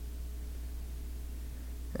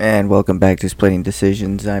And welcome back to Splitting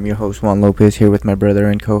Decisions. I'm your host, Juan Lopez, here with my brother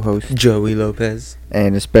and co-host, Joey Lopez.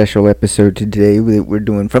 And a special episode today that we're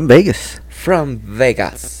doing from Vegas. From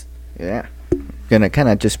Vegas. Yeah. Gonna kind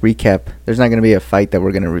of just recap. There's not gonna be a fight that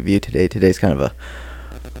we're gonna review today. Today's kind of a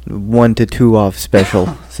 1 to 2 off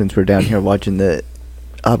special since we're down here watching the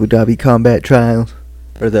Abu Dhabi Combat Trials.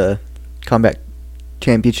 Or the Combat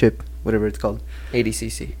Championship, whatever it's called.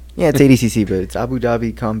 ADCC. Yeah, it's ADCC, but it's Abu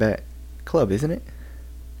Dhabi Combat Club, isn't it?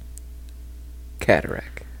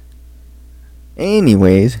 Cataract.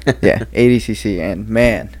 Anyways, yeah, ADCC, and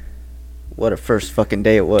man, what a first fucking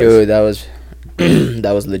day it was. Dude, that was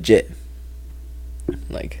that was legit.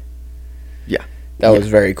 Like, yeah, that was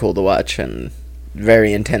very cool to watch, and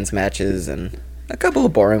very intense matches, and a couple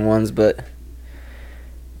of boring ones, but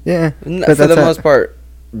yeah, for the most part,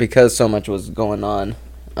 because so much was going on,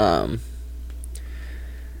 it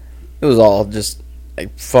was all just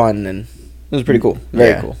like fun, and it was pretty cool.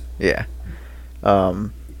 Very cool. Yeah.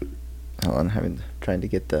 Hold on, trying to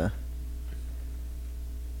get the.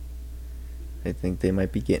 I think they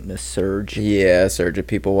might be getting a surge. Yeah, a surge of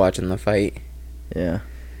people watching the fight. Yeah.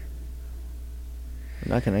 I'm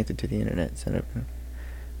not connected to the internet. Set up.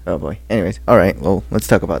 Oh boy. Anyways, all right. Well, let's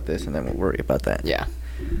talk about this, and then we'll worry about that. Yeah.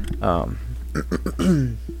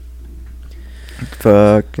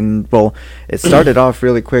 Fucking. Well, it started off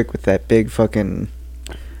really quick with that big fucking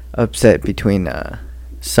upset between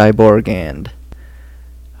Cyborg and.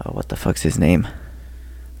 What the fuck's his name?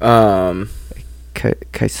 Kaisam?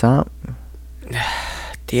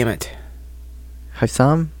 Damn it.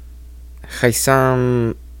 Haisam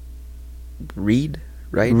Reed,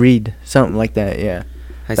 right? Reed, something like that, yeah.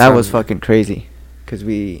 That was fucking crazy. Because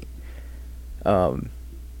we... yeah,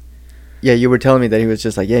 you were telling me that he was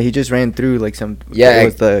just like, yeah, he just ran through like some... Yeah,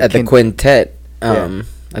 at the quintet. I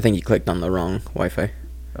think you clicked on the wrong Wi-Fi.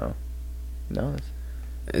 Oh. No,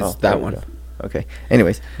 it's that one. Okay.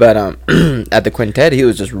 Anyways, but at the quintet, he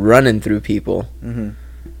was just running through people,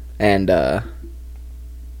 and but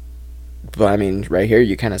I mean, right here,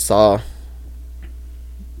 you kind of saw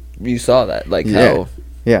that, like how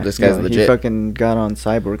this guy's legit. He fucking got on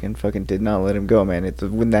Cyborg and fucking did not let him go, man. It's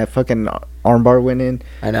when that fucking armbar went in.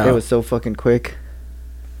 I know it was so fucking quick.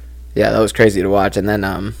 Yeah, that was crazy to watch. And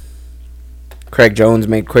then Craig Jones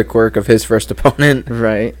made quick work of his first opponent.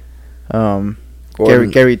 Right.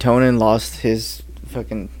 Gary Tonin lost his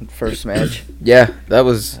fucking first match. Yeah, that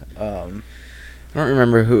was... I don't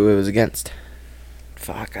remember who it was against.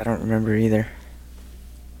 Fuck, I don't remember either.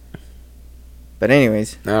 But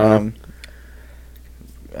anyways, oh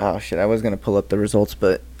shit, I was gonna pull up the results,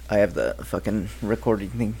 but I have the fucking recording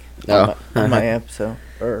thing on my app,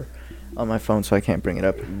 or on my phone, so I can't bring it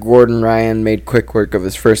up. Gordon Ryan made quick work of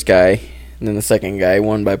his first guy, and then the second guy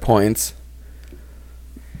won by points.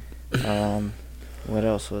 What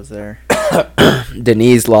else was there?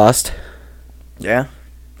 Denise lost. Yeah,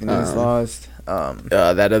 Denise lost.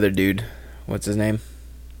 That other dude, what's his name?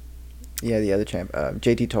 Yeah, the other champ,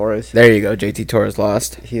 JT Torres. There you go, JT Torres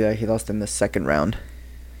lost. He lost in the second round.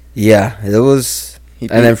 Yeah, it was. He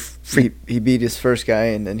beat his first guy,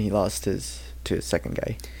 and then he lost to his second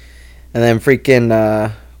guy. And then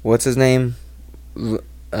freaking what's his name?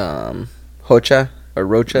 Rocha.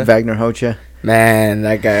 Wagner Rocha. Man,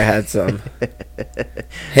 that guy had some.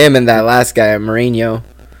 Him and that last guy, Mourinho.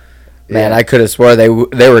 Man, yeah. I could have swore they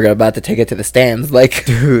were about to take it to the stands. Like,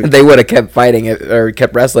 dude, they would have kept fighting it or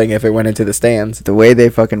kept wrestling if it went into the stands. The way they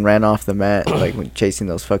fucking ran off the mat, like when chasing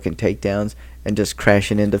those fucking takedowns and just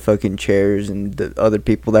crashing into fucking chairs and the other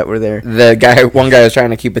people that were there. One guy was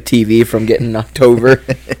trying to keep a TV from getting knocked over.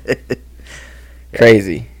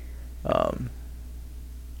 Crazy.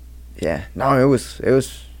 Yeah. No, it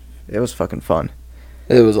was fucking fun.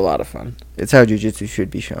 It was a lot of fun. It's how jiu-jitsu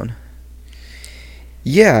should be shown.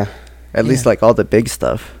 Yeah. At least, like, all the big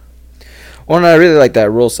stuff. Well, and I really like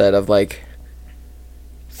that rule set of, like,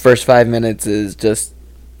 first 5 minutes is just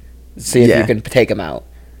see if you can take them out.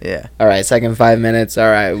 Yeah. All right, second 5 minutes,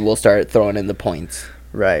 all right, we'll start throwing in the points.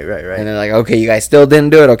 Right. And then, like, okay, you guys still didn't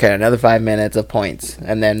do it? Okay, another 5 minutes of points.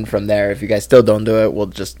 And then from there, if you guys still don't do it, we'll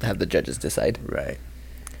just have the judges decide. Right.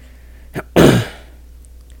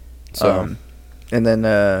 So, and then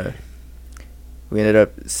we ended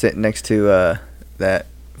up sitting next to that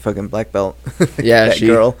fucking black belt. Yeah, that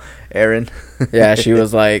girl, Erin. Yeah, she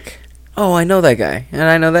was like, "Oh, I know that guy, and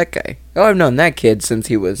I know that guy. Oh, I've known that kid since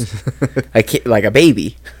he was a kid, like a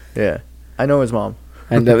baby." Yeah, I know his mom.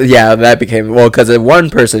 And that became because one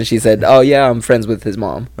person she said, "Oh yeah, I'm friends with his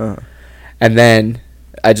mom," and then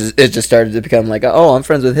it just started to become like, "Oh, I'm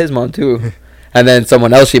friends with his mom too." And then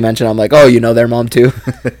someone else she mentioned, I'm like, oh, you know their mom too?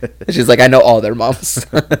 She's like, I know all their moms.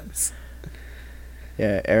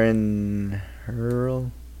 Yeah, Aaron Harrell,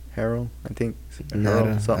 I think. No, I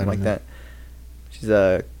don't something like know. that. She's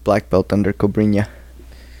a black belt under Cobrinha.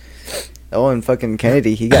 Oh, and fucking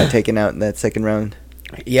Kennedy, he got taken out in that second round.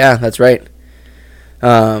 Yeah, that's right.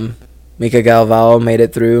 Mika Galvao made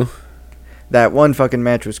it through. That one fucking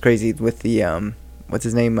match was crazy with the what's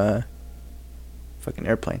his name? Fucking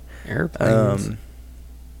airplane. Airplanes.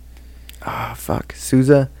 Fuck.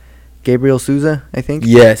 Gabriel Souza, I think.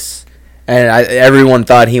 Yes. And everyone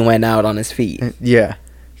thought he went out on his feet. Yeah.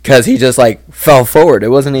 Because he just, like, fell forward. It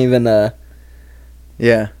wasn't even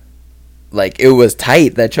Yeah. like, it was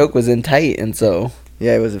tight. That choke was in tight, and so...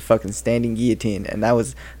 Yeah, it was a fucking standing guillotine, and that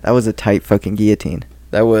was a tight fucking guillotine.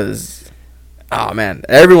 That was... Oh, man.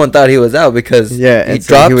 Everyone thought he was out because Yeah, he and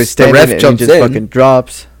so drops, he was the standing ref and jumps he just in. fucking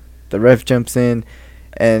drops. The ref jumps in,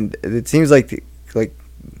 and it seems like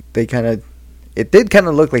they kind of... It did kind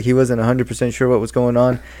of look like he wasn't 100% sure what was going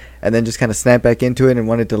on, and then just kind of snapped back into it and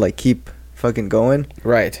wanted to, like, keep fucking going.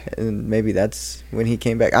 Right. And maybe that's when he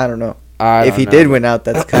came back. I don't know. I If don't he know. did win out,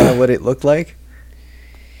 that's kind of what it looked like.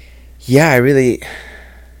 Yeah, I really...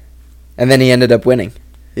 And then he ended up winning.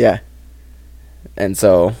 Yeah. And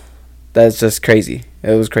so, that's just crazy.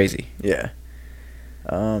 It was crazy. Yeah.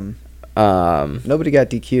 Nobody got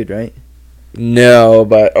DQ'd, right? No,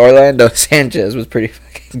 but Orlando Sanchez was pretty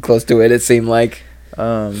fucking close to it, it seemed like.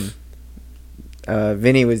 Vinny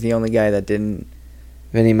was the only guy that didn't.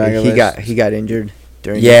 Vinny Magalhaes. He got injured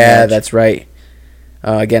during. the Yeah, match. that's right.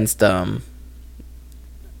 Against John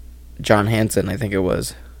Hansen, I think it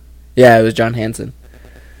was. Yeah, it was John Hansen.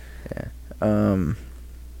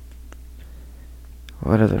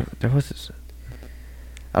 What other? There was this.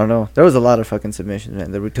 I don't know. There was a lot of fucking submissions,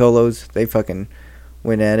 man. The Rutolos, they fucking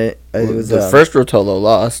went at it. It was the first Rotolo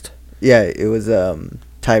lost. Yeah, it was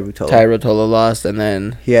Ty Rutolo. Ty Rotolo lost, and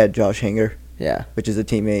then He had Josh Hanger, yeah. which is a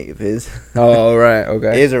teammate of his. Oh right,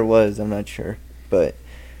 okay. Is or was, I'm not sure, but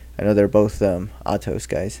I know they're both Atos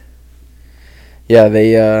guys. Yeah,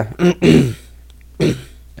 they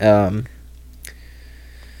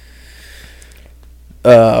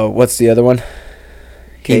what's the other one?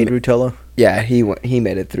 Cade Rutolo. Yeah, he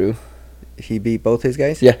made it through. He beat both his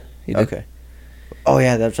guys. Yeah, he did. Okay. Oh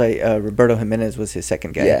yeah, that's right. Roberto Jimenez was his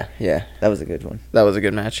second guy. Yeah. That was a good one. That was a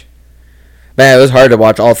good match. Man, it was hard to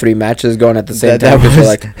watch all three matches going at the same time. Because you're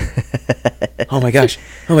like, oh my gosh.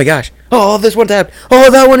 Oh, this one tapped.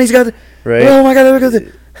 Oh, that one he's got. Right. Oh my god, look at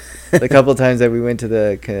it. The couple times that we went to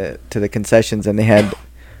the concessions and they had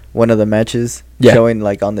one of the matches Yeah. showing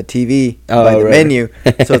like on the TV Oh, by the right. menu,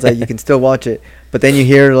 so it's like you can still watch it, but then you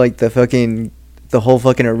hear like the whole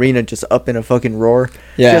fucking arena just up in a fucking roar.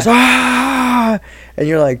 Yeah. Just and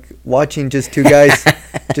you're like watching just two guys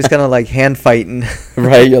just kind of like hand fighting.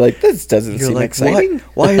 Right, you're like, this doesn't You're seem like, exciting.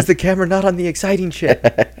 what? Why is the camera not on the exciting shit?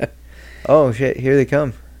 Oh shit! Here they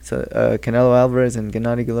come. So Canelo Alvarez and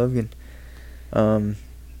Gennady Golovkin.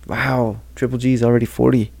 Wow, Triple G's already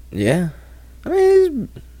 40. Yeah. I mean, he's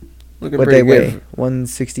looking What pretty they good. weigh?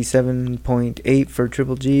 167.8 for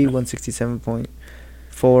Triple G. 167.4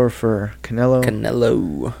 for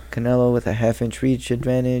Canelo. Canelo with a half-inch reach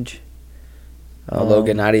advantage. Although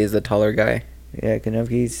Gennady is the taller guy. Yeah,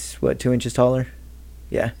 Golovkin's what, 2 inches taller?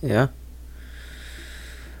 Yeah. Yeah.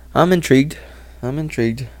 I'm intrigued. Man,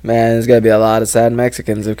 there's got to be a lot of sad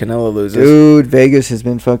Mexicans if Canelo loses. Dude, Vegas has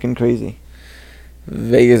been fucking crazy.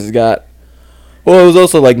 Vegas has got... Well, it was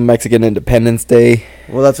also like Mexican Independence Day.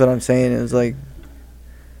 Well, that's what I'm saying. It was like...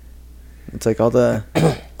 It's like all the...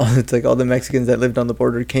 It's like all the Mexicans that lived on the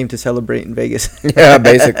border came to celebrate in Vegas. Yeah,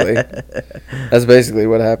 basically. That's basically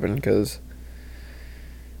what happened, because...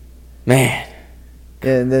 Man.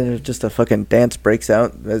 Yeah, and then there's just a fucking dance breaks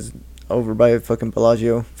out as over by fucking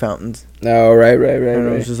Bellagio fountains. Oh, right. And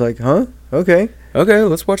I was just like, huh? Okay. Okay,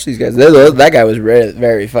 let's watch these guys. That guy was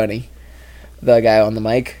very funny. The guy on the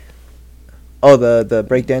mic. Oh, the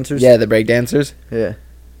break dancers? Yeah, the break dancers. Yeah.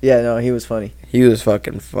 Yeah, no, he was funny. He was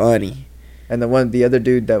fucking funny. And the other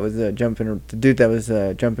dude that was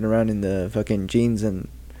jumping around in the fucking jeans and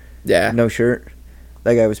Yeah. no shirt,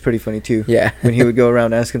 that guy was pretty funny too. Yeah. When he would go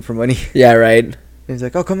around asking for money. Yeah, right. He's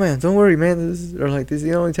like, "Oh, come on, don't worry, man. This is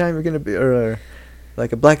the only time you're gonna be,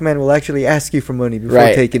 like a black man will actually ask you for money before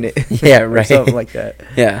Right. taking it." Yeah, Or right. something like that.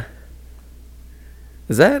 Yeah.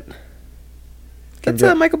 Is that? That's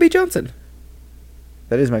Michael B. Johnson.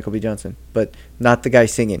 That is Michael B. Johnson, but not the guy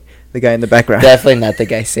singing. The guy in the background. Definitely not the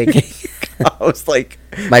guy singing. I was like,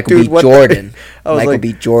 Michael dude, B. what the- Jordan. I was Michael like,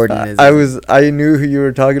 B. Jordan is. I knew who you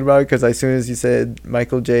were talking about because as soon as you said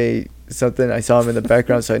Michael J. something, I saw him in the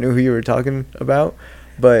background, so I knew who you were talking about.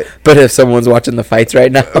 But if someone's watching the fights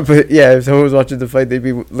right now, but yeah, if someone was watching the fight, they'd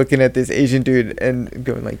be looking at this Asian dude and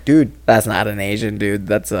going like, "Dude, that's not an Asian dude.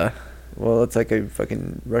 That's a well, it's like a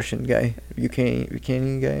fucking Russian guy,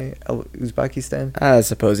 Ukrainian guy, Uzbekistan." I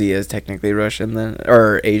suppose he is technically Russian then,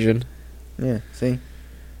 or Asian. Yeah, see,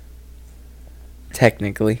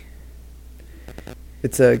 Technically,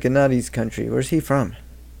 it's Gennadi's country. Where's he from?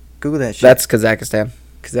 Google that shit. that's Kazakhstan.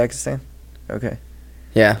 Kazakhstan. Okay.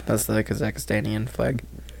 Yeah, that's the Kazakhstanian flag.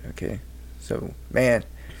 Okay. So, man,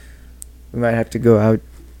 we might have to go out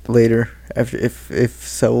later after if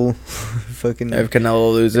Seoul fucking If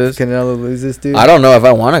Canelo loses, Canelo loses, dude. I don't know if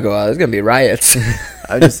I want to go out. There's gonna be riots.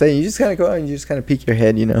 I'm just saying, you just kind of go out and you just kind of peek your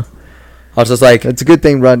head, you know. I was just like, It's a good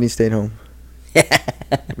thing Rodney stayed home.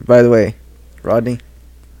 By the way, Rodney,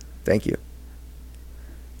 thank you.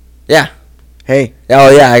 yeah. Hey, Oh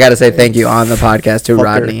yeah, I gotta say thank you on the podcast to Fucker.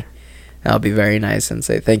 Rodney. I'll be very nice and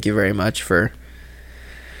say thank you very much for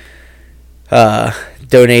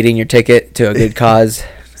donating your ticket to a good cause,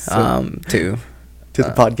 to the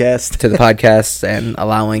podcast. to the podcast and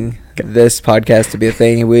allowing this podcast to be a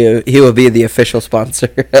thing. He will be the official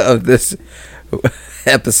sponsor of this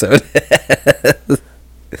episode.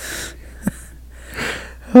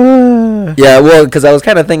 Yeah, well, because I was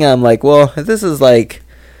kind of thinking, I'm like, well, if this is like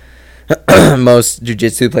most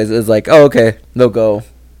jiu-jitsu places, like, oh, okay, they'll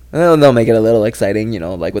make it a little exciting, you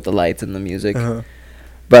know, like with the lights and the music. Uh-huh.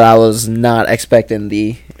 But I was not expecting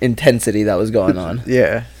the intensity that was going on.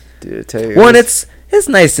 Yeah, dude. I tell you, One, it's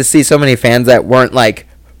nice to see so many fans that weren't like,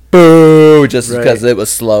 boo, just Right. because it was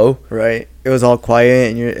slow. right. It was all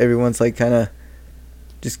quiet, and everyone's like kind of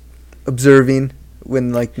just observing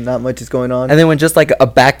when like not much is going on. And then when just like a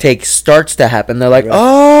back take starts to happen, they're like, Right.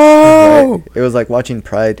 oh, Right. It was like watching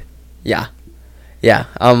Pride. yeah.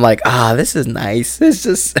 I'm like, this is nice. It's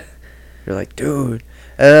just, You're like, dude.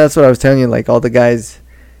 And that's what I was telling you. Like all the guys,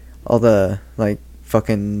 all the like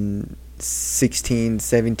fucking 16,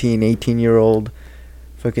 17, 18-year-old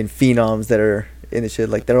fucking phenoms that are in the shit.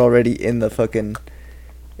 Like they're already in the fucking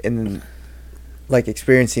like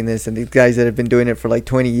experiencing this, and these guys that have been doing it for like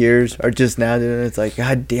 20 years are just now doing it. It's like,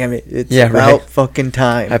 god damn it, it's about fucking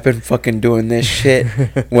time. I've been fucking doing this shit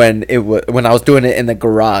when I was doing it in the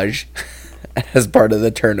garage as part of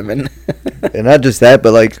the tournament. And not just that,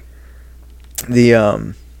 but like the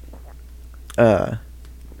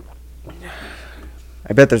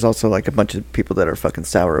I bet there's also like a bunch of people that are fucking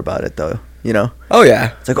sour about it though, you know? Oh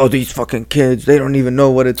yeah. It's like, oh, these fucking kids, they don't even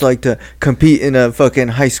know what it's like to compete in a fucking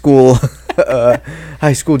high school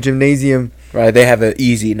gymnasium Right, they have it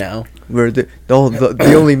easy now. where the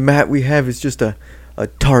only mat we have is just a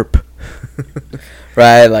tarp.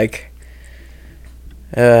 Right, like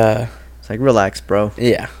It's like, relax, bro.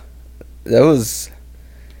 yeah. That was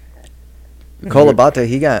Kolabata,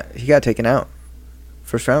 he got taken out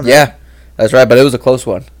first round. Right? Yeah. That's right, but it was a close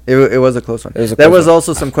one. It was a close one. It was a There close was one.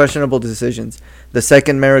 also some questionable decisions. The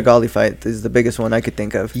second Marigali fight is the biggest one I could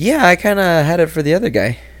think of. Yeah, I kind of had it for the other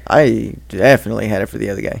guy. I definitely had it for the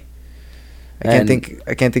other guy.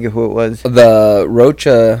 I can't think of who it was. The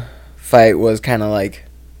Rocha fight was kind of like,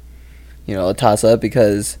 you know, a toss up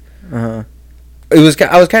because Uh-huh. I was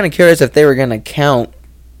kind of curious if they were gonna count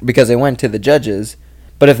because they went to the judges,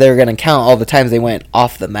 but if they were gonna count all the times they went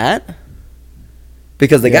off the mat,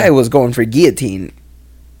 because the Yeah. guy was going for guillotine,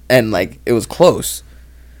 and like it was close,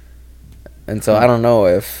 and so I don't know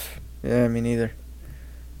if Yeah, me neither.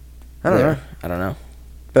 I don't know. I don't know.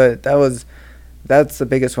 But that's the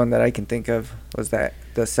biggest one that I can think of was that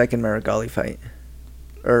the second Marigali fight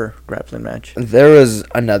or grappling match. There was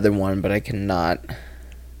another one, but I cannot.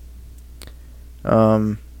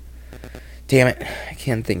 Um, Damn it, I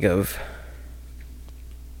can't think of.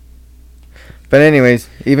 but anyways,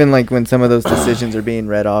 even like when some of those decisions are being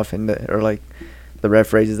read off or like the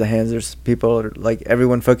ref raises the hands, there's people are, like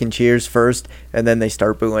everyone fucking cheers first and then they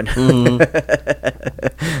start booing.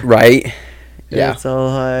 Right? Yeah. It's all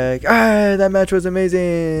like, that match was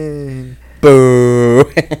amazing. Boo.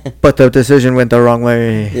 But the decision went the wrong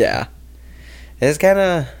way. Yeah. It's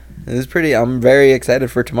pretty. I'm very excited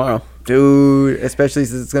for tomorrow. Dude, especially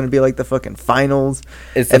since it's going to be like the fucking finals.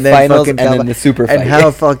 It's the finals and fucking then the super fight. And how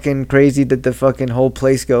fucking crazy did the fucking whole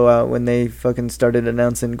place go out when they fucking started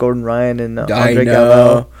announcing Gordon Ryan and Andre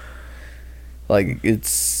Gallo. Like,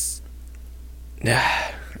 it's...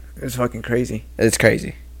 It's fucking crazy. It's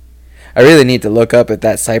crazy. I really need to look up if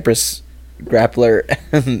that Cyprus grappler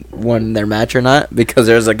won their match or not, because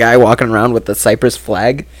there's a guy walking around with the Cyprus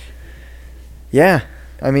flag. Yeah.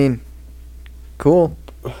 I mean, cool.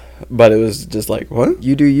 But it was just like, what?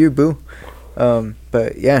 You do you, boo.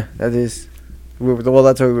 But yeah, that is... Well,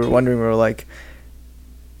 that's what we were wondering. We were like,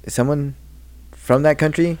 is someone from that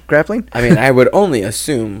country grappling. I mean, I would only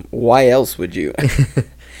assume. Why else would you?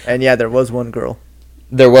 And yeah, there was one girl.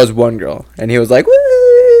 There was one girl, and he was like,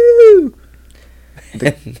 "Woo!"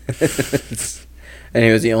 And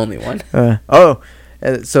he was the only one.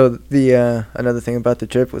 So the another thing about the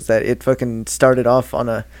trip was that it fucking started off on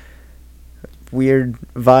a weird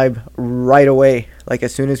vibe right away. Like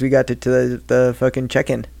as soon as we got to the fucking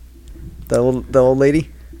check-in, the old lady.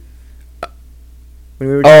 When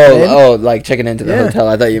we were like checking into the hotel.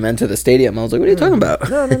 I thought you meant to the stadium. I was like, what are you talking about?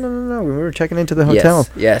 No. When we were checking into the hotel.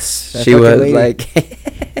 Yes. She was lady. Like,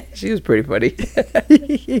 she was pretty funny.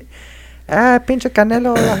 Pinche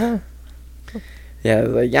Canelo. Yeah, I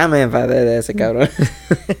was like, ya me enfadé de ese cabrón.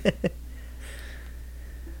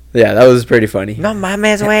 Yeah, that was pretty funny. No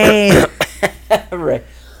mames, güey. Right.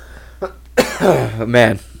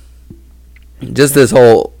 Man. Just this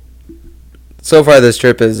whole... So far, this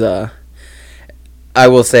trip is... I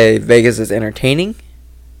will say Vegas is entertaining,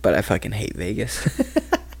 but I fucking hate Vegas.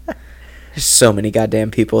 There's so many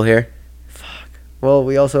goddamn people here. Fuck. Well,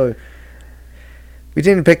 we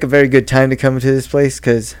didn't pick a very good time to come to this place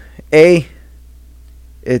because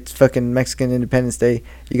it's fucking Mexican Independence Day.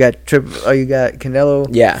 You got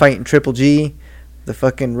Canelo fighting Triple G, the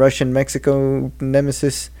fucking Russian Mexico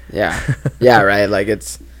nemesis. Yeah. Yeah, right. Like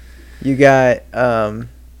it's you got so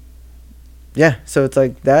it's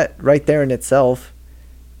like that right there in itself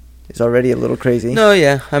is already a little crazy. No,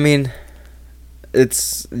 yeah. I mean, you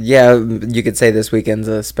could say this weekend's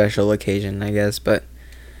a special occasion, I guess, but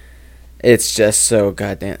it's just so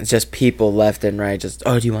goddamn... It's just people left and right just,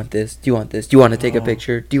 oh, do you want this? Do you want this? Do you want to take a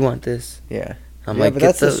picture? Do you want this? Yeah. I'm like, but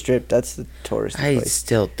that's the strip. That's the tourist I place.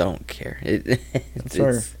 still don't care.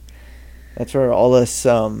 That's where all us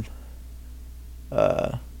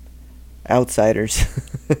outsiders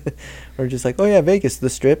are just like, oh yeah, Vegas, the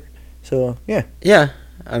strip. So yeah. Yeah.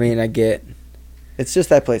 I mean, I get... It's just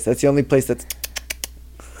that place. That's the only place that's...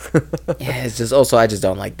 Yeah, it's just... Also, I just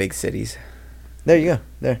don't like big cities. There you go.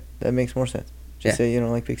 There. That makes more sense. Just say you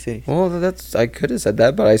don't like big cities. Well, I could have said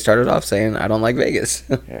that, but I started off saying I don't like Vegas.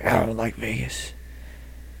 I don't like Vegas.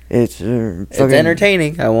 It's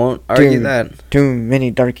entertaining. I won't argue that. Too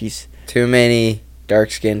many darkies. Too many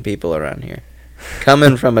dark-skinned people around here.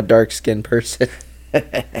 Coming from a dark-skinned person.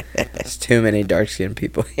 There's too many dark-skinned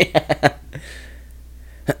people.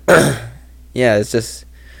 Yeah, it's just...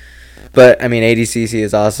 But, I mean, ADCC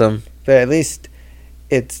is awesome. But at least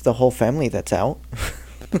it's the whole family that's out.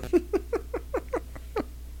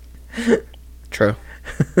 True.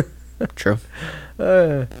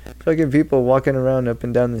 Fucking people walking around up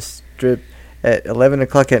and down the strip at 11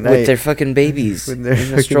 o'clock at night. With their fucking babies. With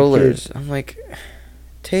their strollers. Kids. I'm like,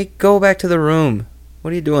 go back to the room.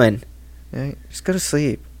 What are you doing? Yeah, just go to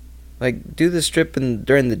sleep. Like, do the strip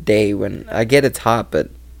during the day when... I get it's hot, but...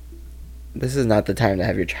 This is not the time to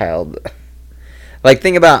have your child... Like,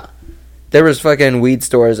 think about... There was fucking weed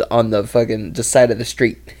stores on the fucking just side of the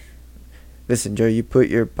street. Listen, Joe, you put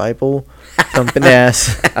your Bible thumping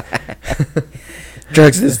ass.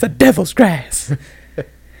 Drugs is the devil's grass.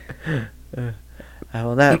 I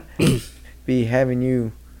will not be having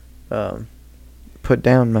you put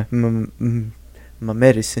down my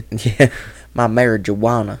medicine. Yeah, my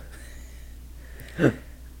marijuana.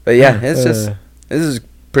 But yeah, it's just... This is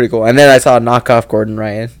pretty cool. And then I saw knockoff Gordon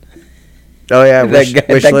Ryan. Oh yeah,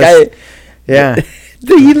 that guy. Yeah,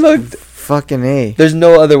 he looked fucking A. There's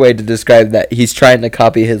no other way to describe that. He's trying to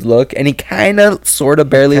copy his look, and he kind of, sort of,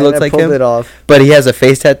 barely looks like him. It off. But he has a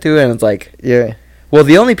face tattoo, and it's like, yeah. Well,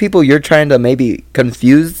 the only people you're trying to maybe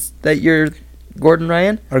confuse that you're Gordon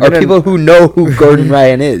Ryan are people who know who Gordon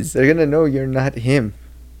Ryan is. They're gonna know you're not him.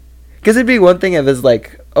 Because it'd be one thing if it's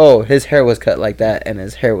like, oh, his hair was cut like that, and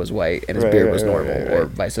his hair was white, and his beard was normal, or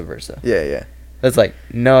vice versa. Yeah. That's like,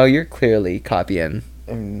 no, you're clearly copying.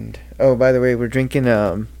 And by the way, we're drinking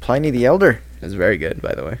Pliny the Elder. It's very good,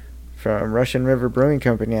 by the way. From Russian River Brewing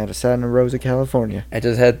Company out of Santa Rosa, California. I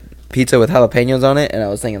just had pizza with jalapenos on it, and I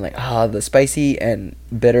was thinking like, the spicy and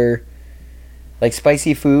bitter, like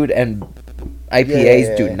spicy food and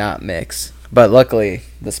IPAs do not mix. But luckily,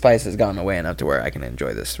 the spice has gone away enough to where I can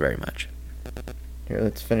enjoy this very much. Here,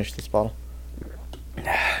 let's finish this bottle.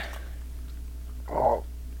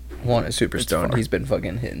 Juan is super stoned. He's been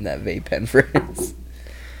fucking hitting that vape pen for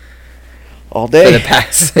all day. For the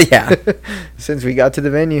past, yeah. Since we got to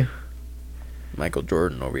the venue. Michael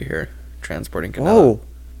Jordan over here transporting Canelo. Whoa.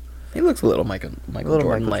 He looks a little Michael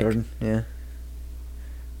Jordan-like. Yeah.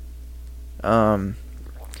 What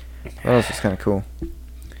else is kind of cool?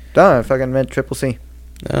 I fucking met Triple C.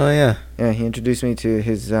 Oh, yeah. Yeah, he introduced me to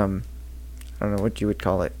his, I don't know what you would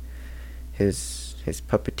call it. His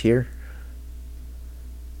puppeteer.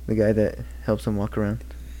 The guy that helps him walk around.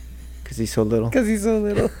 Because he's so little. Because he's so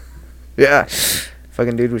little. Yeah.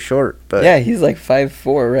 Fucking dude was short, but... Yeah, he's like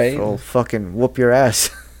 5'4", right? He'll fucking whoop your ass.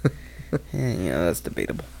 Yeah, that's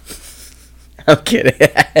debatable. I'm kidding.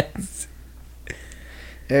 Yeah,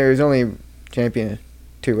 he was only champion of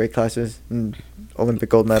 2 weight classes and Olympic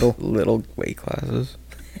gold medal. Little weight classes.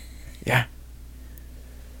 Yeah.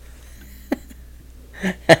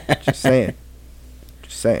 Just saying.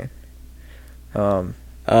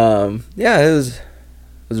 Yeah, it was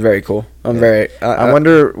very cool. I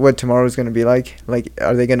wonder what tomorrow's going to be like. Like,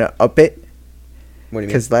 are they going to up it? What do you mean?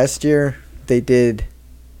 Because last year they did,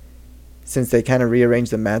 since they kind of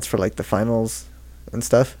rearranged the mats for like the finals and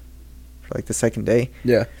stuff, for like the second day.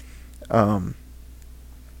 Yeah.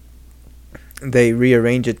 They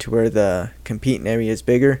rearrange it to where the competing area is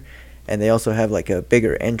bigger, and they also have like a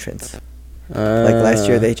bigger entrance. Like last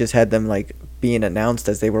year, they just had them like being announced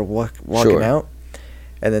as they were walking out,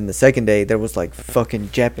 and then the second day there was like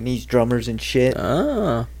fucking Japanese drummers and shit.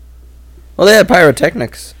 Well, they had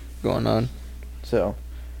pyrotechnics going on, so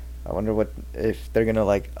I wonder if they're gonna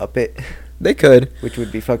like up it. They could, which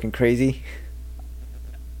would be fucking crazy.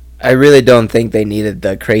 I really don't think they needed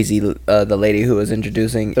the crazy the lady who was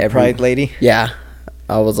introducing the Pride lady. Yeah,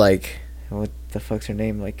 I was like, what the fuck's her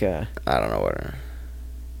name? Like I don't know what her.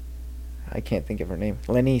 I can't think of her name.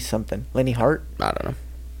 Lenny something. Lenny Hart? I don't know.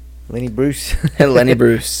 Lenny Bruce. Lenny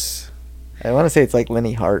Bruce. I want to say it's like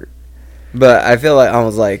Lenny Hart. But I feel like I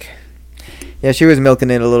was like... Yeah, she was milking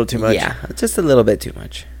it a little too much. Yeah, just a little bit too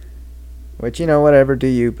much. Which, you know, whatever, do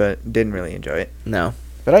you, but didn't really enjoy it. No.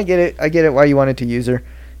 But I get it. I get it why you wanted to use her.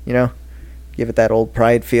 You know? Give it that old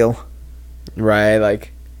Pride feel. Right,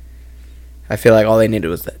 like... I feel like all they needed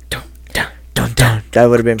was that... Dun, dun, dun, dun. That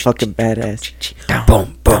would have been fucking badass.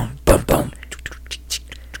 Boom, boom, boom, boom.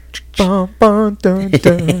 That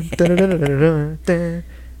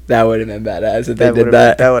would have been badass if they did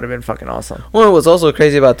that. That would have been fucking awesome. Well, what's also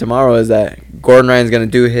crazy about tomorrow is that Gordon Ryan's gonna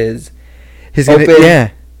do his open, yeah,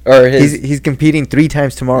 or his. He's competing 3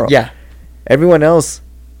 times tomorrow. Yeah, everyone else,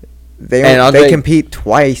 they compete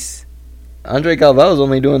twice. Andre Galvau's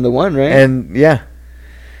only doing the one, right? And yeah,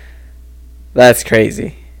 that's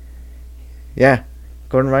crazy. Yeah,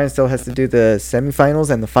 Gordon Ryan still has to do the semifinals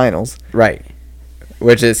and the finals. Right.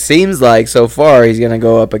 Which it seems like so far he's gonna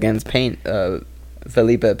go up against Felipe Pena.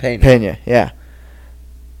 Pena, yeah.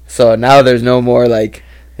 So now there's no more like,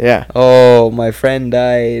 yeah. Oh, my friend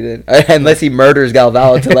died, unless he murders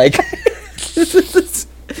Galvao to like,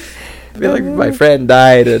 be like my friend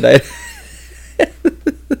died and I.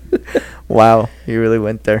 Wow, you really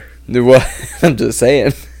went there. Well, I'm just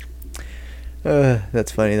saying.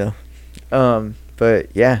 That's funny though. But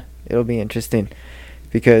yeah, it'll be interesting.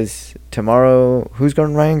 Because tomorrow, who's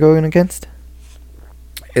Gordon Ryan going against?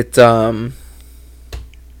 It's not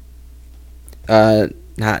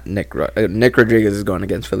Nick. Nick Rodriguez is going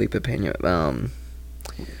against Felipe Pena.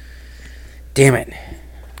 Damn it!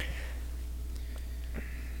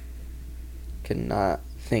 Cannot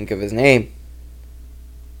think of his name.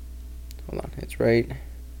 Hold on, it's right.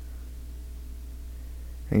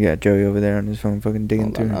 You got Joey over there on his phone, fucking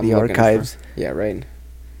digging through the archives. Yeah, right.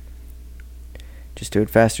 Just do it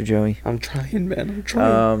faster, Joey. I'm trying, man. I'm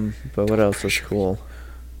trying. But what else was cool?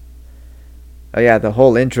 Oh, yeah, the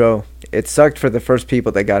whole intro. It sucked for the first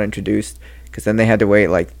people that got introduced, because then they had to wait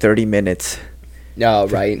like 30 minutes. Oh,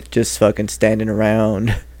 right. Just fucking standing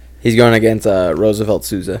around. He's going against Roosevelt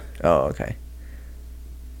Souza. Oh, okay.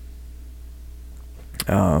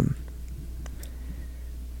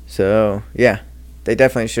 So, yeah. They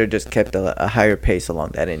definitely should have just kept a higher pace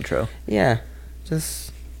along that intro. Yeah.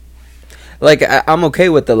 Just... Like, I'm okay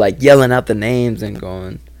with the, like, yelling out the names and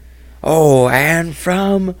going, oh, and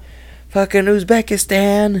from fucking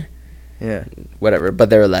Uzbekistan. Yeah. Whatever. But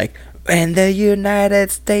they were like, in the United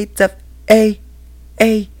States of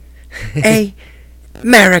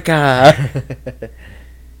America.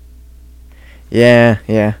 Yeah.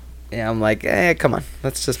 Yeah, I'm like, come on.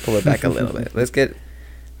 Let's just pull it back a little bit.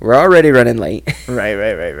 We're already running late.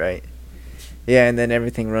 Right. Yeah, and then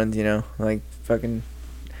everything runs, like fucking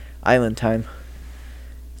island time.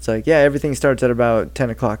 It's like, yeah, everything starts at about 10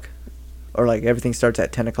 o'clock. Or like, everything starts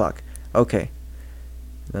at 10 o'clock. Okay.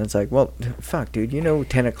 And it's like, well, fuck, dude.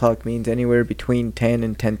 10 o'clock means anywhere between 10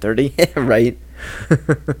 and 10:30. Right.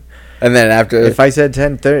 And then after... If I said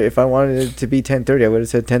 10:30, if I wanted it to be 10:30, I would have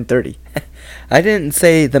said 10:30. I didn't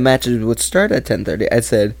say the matches would start at 10:30. I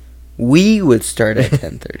said we would start at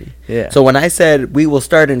 10:30. Yeah. So when I said we will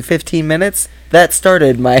start in 15 minutes, that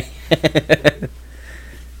started my...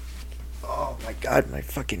 Oh, my God, my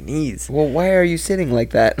fucking knees. Well, why are you sitting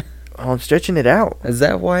like that? Oh, I'm stretching it out. Is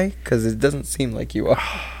that why? Because it doesn't seem like you are.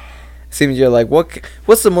 It seems you're like,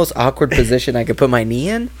 what's the most awkward position I could put my knee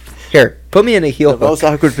in? Here, put me in a heel The hook. most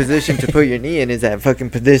awkward position to put your knee in is that fucking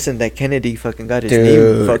position that Kennedy fucking got his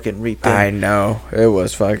Dude, knee fucking reaped in. I know. It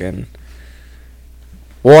was fucking...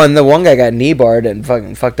 Well, and the one guy got knee barred and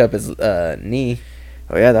fucking fucked up his knee.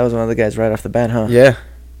 Oh, yeah, that was one of the guys right off the bat, huh? Yeah.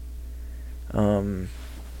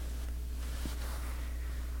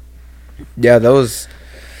 Yeah, those...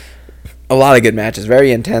 A lot of good matches.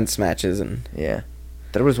 Very intense matches. And Yeah.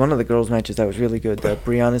 There was one of the girls' matches that was really good. The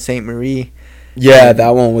Brianna St. Marie. yeah, that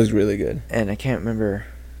one was really good. And I can't remember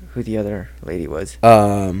who the other lady was.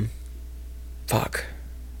 Fuck.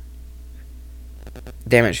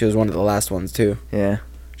 Damn it, she was one of the last ones, too. Yeah.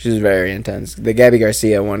 She was very intense. The Gabby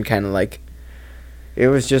Garcia one kind of like... It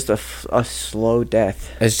was just a slow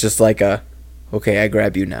death. It's just like okay, I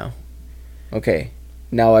grab you now. Okay,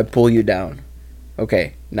 now I pull you down.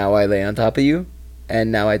 Okay, now I lay on top of you,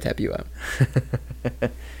 and now I tap you out.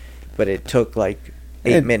 But it took like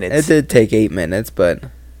 8 minutes. It did take 8 minutes, but...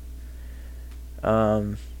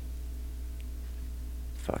 Fucking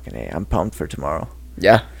A, I'm pumped for tomorrow.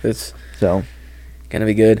 Yeah, it's So, gonna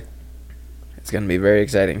be good. It's gonna be very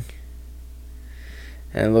exciting.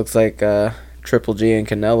 And it looks like Triple G and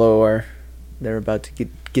Canelo are... they're about to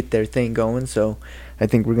get their thing going, so I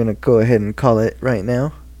think we're gonna go ahead and call it right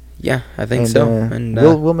now. Yeah, I think And, so. And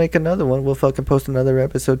we'll make another one. We'll fucking post another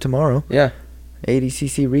episode tomorrow. yeah.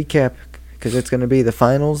 ADCC recap, because it's gonna be the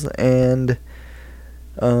finals and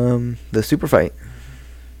the super fight.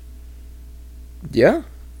 Yeah.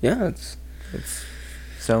 Yeah, it's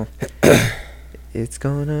So it's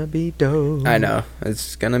gonna be dope. I know.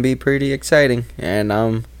 It's gonna be pretty exciting. And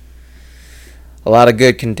a lot of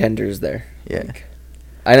good contenders there. Yeah. Like,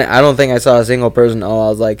 I don't think I saw a single person. I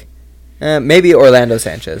was like, maybe Orlando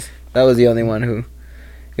Sanchez. That was the only one who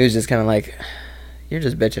he was just kind of like, you're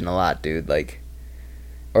just bitching a lot, dude. Like,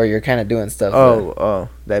 or you're kind of doing stuff.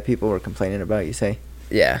 That people were complaining about, you say?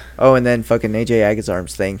 Yeah. Oh, and then fucking AJ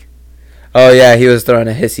Agazarm's thing, Oh yeah, he was throwing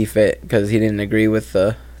a hissy fit because he didn't agree with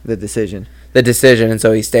the decision. the decision, and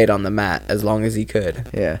so he stayed on the mat as long as he could.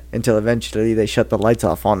 Yeah, until eventually they shut the lights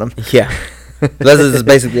off on him. Yeah. This is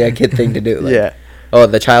basically a kid thing to do. Like, Yeah. oh,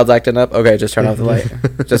 the child's acting up? Okay, just turn off the light.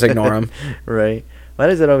 Just ignore him. Right. Why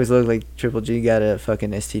does it always look like Triple G got a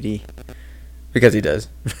fucking STD? Because he does.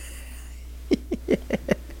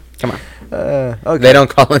 Come on. Okay. They don't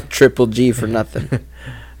call him Triple G for nothing.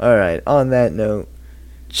 All right. On that note,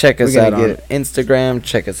 Check us We're out gonna on get Instagram.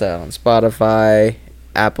 Check us out on Spotify,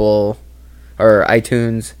 Apple, or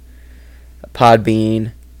iTunes,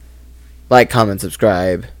 Podbean. Like, comment,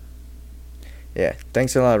 subscribe. yeah.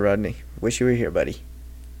 Thanks a lot, Rodney. Wish you were here, buddy.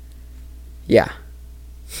 Yeah.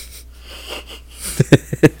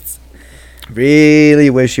 Really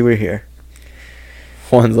wish you were here.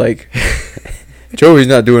 One's like, Joey's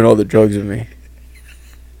not doing all the drugs with me.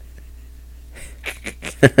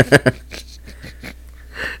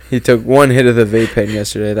 He took one hit of the vape pen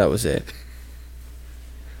yesterday. That was it.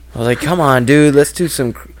 I was like, come on, dude. Let's do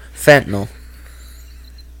some fentanyl.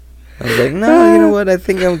 I was like, no, you know what? I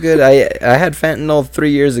think I'm good. I had fentanyl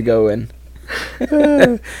 3 years ago, and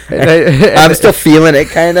I'm still feeling it,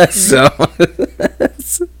 kind of. So I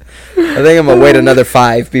think I'm going to wait another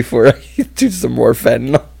 5 before I do some more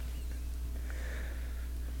fentanyl.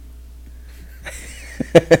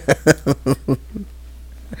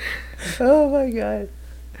 Oh my god.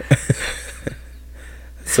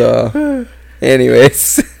 So,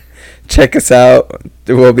 anyways, check us out.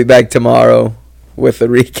 We'll be back tomorrow with a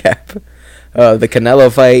recap of the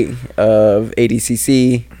Canelo fight, of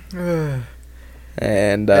ADCC,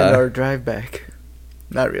 and our drive back.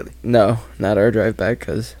 Not really. no, not our drive back,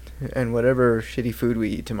 because And whatever shitty food we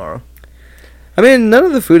eat tomorrow. I mean, none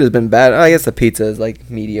of the food has been bad. I guess the pizza is like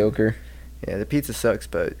mediocre. Yeah, the pizza sucks,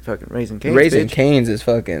 but fucking Raising Cane's, Raising bitch. Cane's is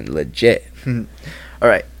fucking legit. All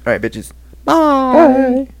right, bitches.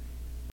 Bye.